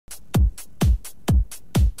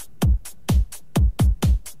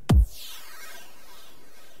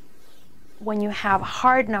When you have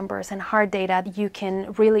hard numbers and hard data, you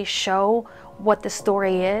can really show what the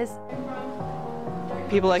story is.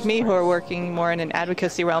 People like me who are working more in an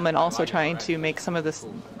advocacy realm and also trying to make some of this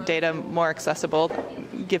data more accessible,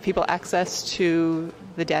 give people access to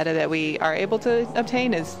the data that we are able to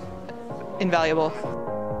obtain is invaluable.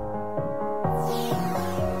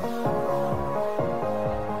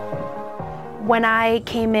 When I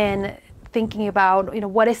came in thinking about,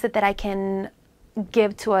 what is it that I can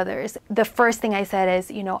give to others, the first thing I said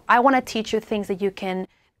is, I want to teach you things that you can,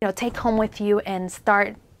 take home with you and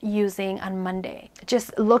start using on Monday.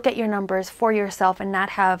 Just look at your numbers for yourself and not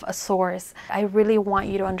have a source. I really want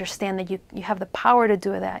you to understand that you have the power to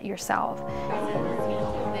do that yourself.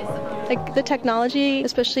 Like the technology,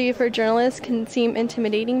 especially for journalists, can seem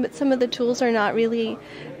intimidating, but some of the tools are not really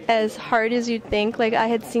as hard as you'd think. Like I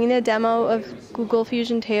had seen a demo of Google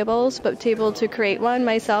Fusion Tables, but to be able to create one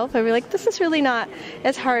myself, I was like, this is really not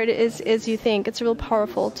as hard as you think. It's a real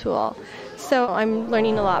powerful tool. So I'm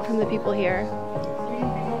learning a lot from the people here.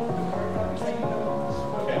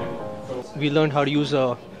 We learned how to use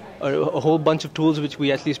a whole bunch of tools which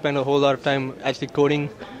we actually spend a whole lot of time actually coding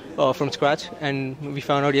from scratch, and we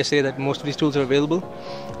found out yesterday that most of these tools are available,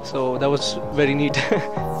 so that was very neat.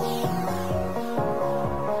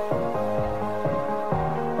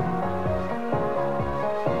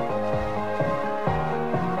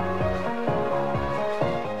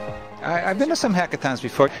 I've been to some hackathons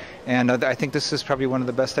before, and I think this is probably one of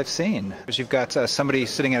the best I've seen. You've got somebody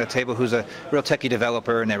sitting at a table who's a real techie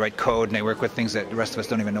developer, and they write code and they work with things that the rest of us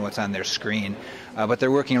don't even know what's on their screen. But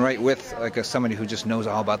they're working right with somebody who just knows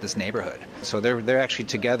all about this neighborhood. So they're actually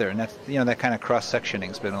together, and that's, that kind of cross-sectioning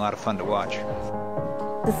has been a lot of fun to watch.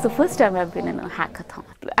 This is the first time I've been in a hackathon.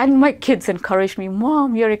 And my kids encouraged me,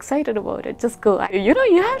 Mom, you're excited about it, just go. You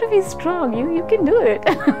have to be strong, you can do it.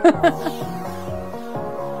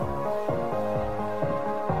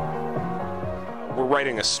 We're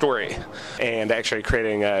writing a story and actually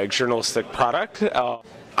creating a journalistic product.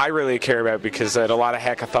 I really care about because at a lot of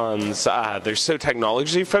hackathons, they're so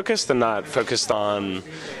technology focused and not focused on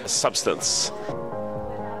substance.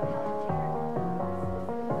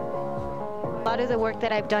 A lot of the work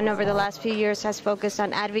that I've done over the last few years has focused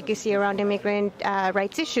on advocacy around immigrant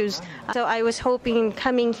rights issues. So I was hoping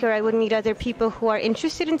coming here I would meet other people who are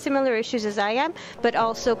interested in similar issues as I am, but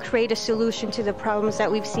also create a solution to the problems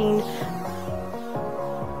that we've seen.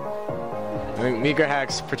 I think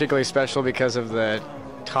Migrahack's particularly special because of the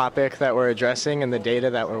topic that we're addressing and the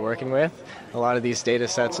data that we're working with. A lot of these data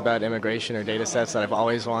sets about immigration are data sets that I've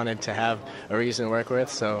always wanted to have a reason to work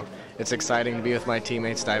with, so it's exciting to be with my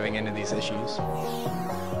teammates diving into these issues.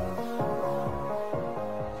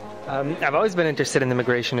 I've always been interested in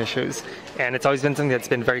immigration issues, and it's always been something that's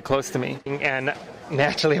been very close to me. And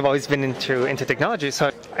naturally, I've always been into technology,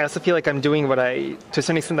 so I also feel like I'm doing what to a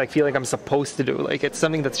certain extent, I feel like I'm supposed to do. Like, it's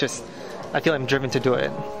something that's just, I feel I'm driven to do it.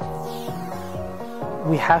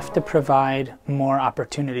 We have to provide more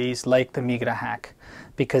opportunities like the Migrahack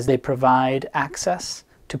because they provide access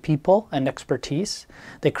to people and expertise.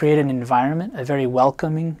 They create an environment, a very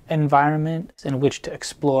welcoming environment in which to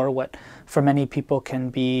explore what for many people can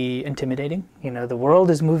be intimidating. The world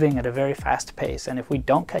is moving at a very fast pace, and if we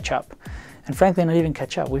don't catch up, and frankly not even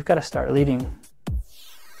catch up, we've got to start leading